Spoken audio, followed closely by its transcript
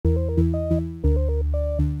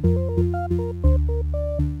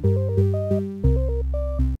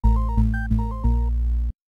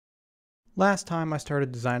Last time I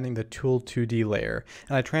started designing the Tool 2D layer,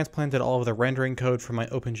 and I transplanted all of the rendering code from my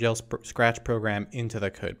OpenGL Scratch program into the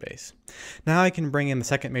codebase. Now I can bring in the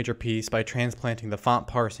second major piece by transplanting the font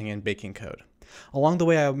parsing and baking code. Along the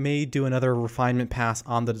way I may do another refinement pass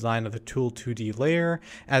on the design of the Tool 2D layer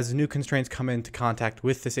as new constraints come into contact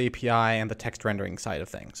with this API and the text rendering side of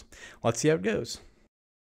things. Let's see how it goes.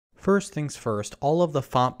 First things first, all of the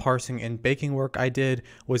font parsing and baking work I did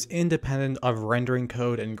was independent of rendering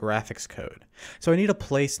code and graphics code. So I need a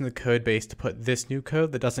place in the code base to put this new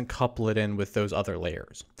code that doesn't couple it in with those other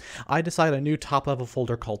layers. I decided a new top-level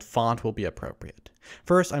folder called font will be appropriate.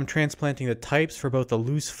 First, I'm transplanting the types for both the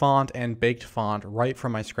loose font and baked font right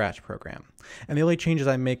from my Scratch program. And the only changes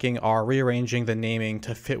I'm making are rearranging the naming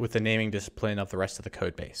to fit with the naming discipline of the rest of the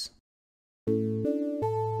code base.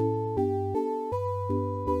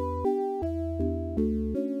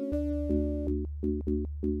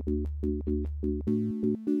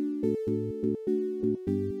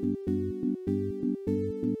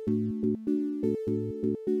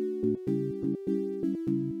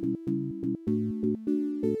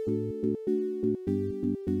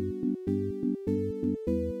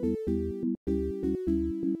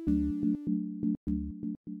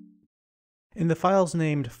 In the files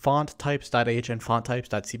named fonttypes.h and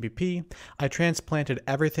fonttypes.cpp, I transplanted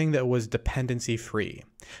everything that was dependency-free.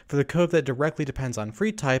 For the code that directly depends on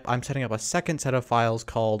freetype, I'm setting up a second set of files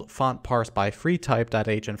called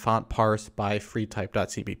fontparsebyfreetype.h and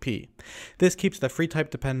fontparsebyfreetype.cpp. This keeps the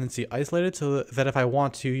freetype dependency isolated so that if I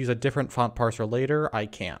want to use a different font parser later, I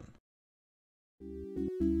can.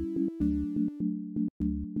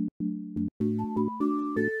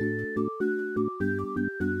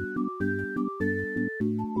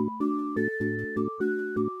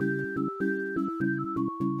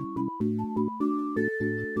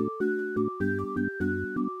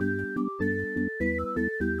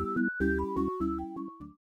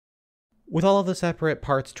 With all of the separate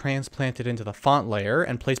parts transplanted into the font layer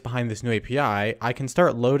and placed behind this new API, I can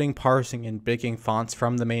start loading, parsing, and baking fonts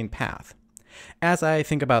from the main path. As I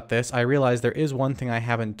think about this, I realize there is one thing I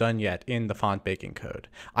haven't done yet in the font baking code.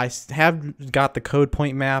 I have got the code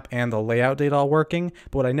point map and the layout data all working,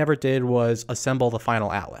 but what I never did was assemble the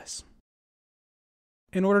final atlas.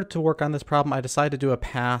 In order to work on this problem, I decided to do a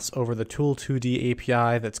pass over the Tool 2D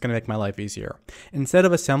API that's going to make my life easier. Instead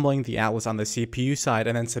of assembling the atlas on the CPU side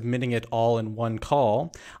and then submitting it all in one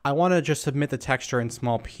call, I want to just submit the texture in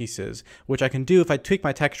small pieces, which I can do if I tweak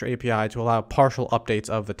my texture API to allow partial updates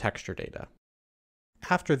of the texture data.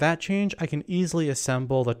 After that change, I can easily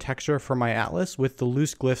assemble the texture for my atlas with the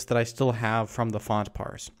loose glyphs that I still have from the font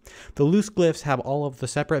parse. The loose glyphs have all of the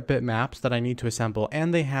separate bitmaps that I need to assemble,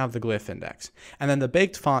 and they have the glyph index. And then the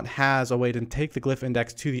baked font has a way to take the glyph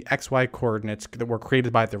index to the XY coordinates that were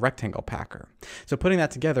created by the rectangle packer. So putting that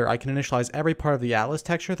together, I can initialize every part of the atlas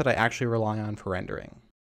texture that I actually rely on for rendering.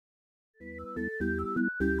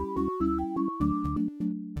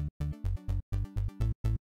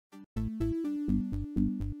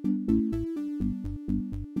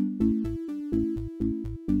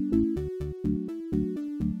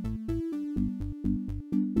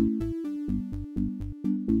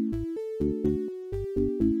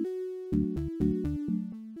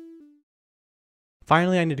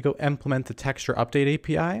 Finally, I need to go implement the texture update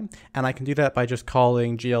API, and I can do that by just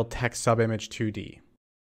calling glTextSubImage2D.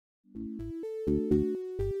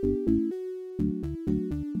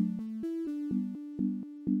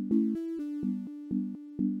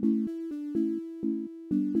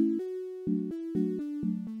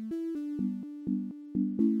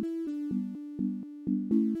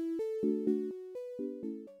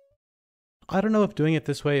 I don't know if doing it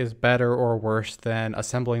this way is better or worse than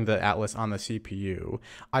assembling the atlas on the CPU.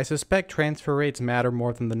 I suspect transfer rates matter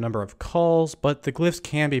more than the number of calls, but the glyphs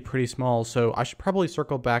can be pretty small, so I should probably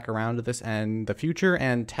circle back around to this in the future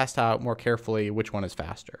and test out more carefully which one is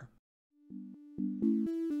faster.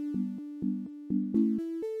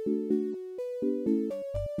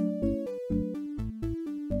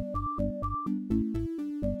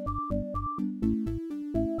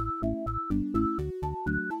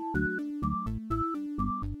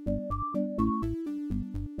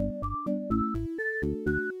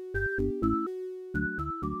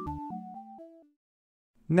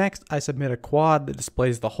 Next, I submit a quad that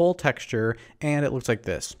displays the whole texture, and it looks like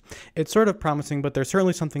this. It's sort of promising, but there's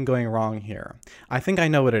certainly something going wrong here. I think I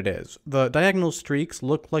know what it is. The diagonal streaks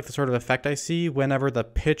look like the sort of effect I see whenever the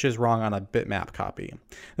pitch is wrong on a bitmap copy.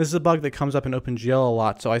 This is a bug that comes up in OpenGL a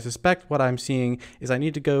lot, so I suspect what I'm seeing is I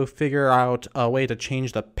need to go figure out a way to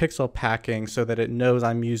change the pixel packing so that it knows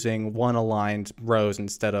I'm using 1 aligned rows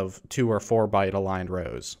instead of 2 or 4 byte aligned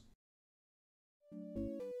rows.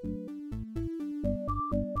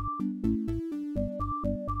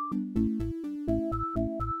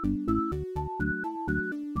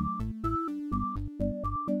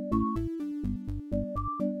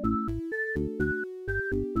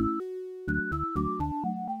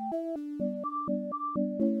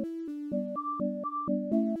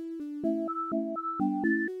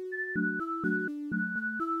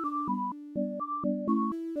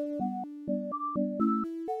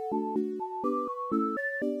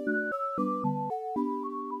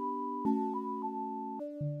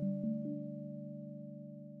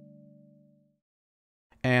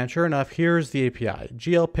 And sure enough, here's the API.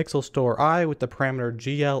 GL pixel store I with the parameter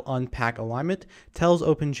GL unpack alignment tells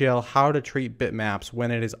OpenGL how to treat bitmaps when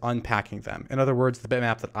it is unpacking them. In other words, the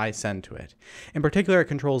bitmap that I send to it. In particular, it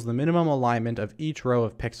controls the minimum alignment of each row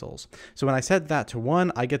of pixels. So when I set that to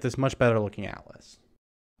 1, I get this much better looking atlas.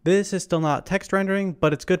 This is still not text rendering,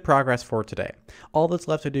 but it's good progress for today. All that's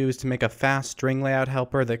left to do is to make a fast string layout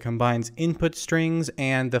helper that combines input strings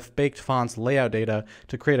and the baked font's layout data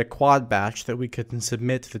to create a quad batch that we can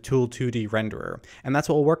submit to the Tool2D renderer. And that's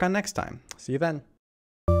what we'll work on next time. See you then.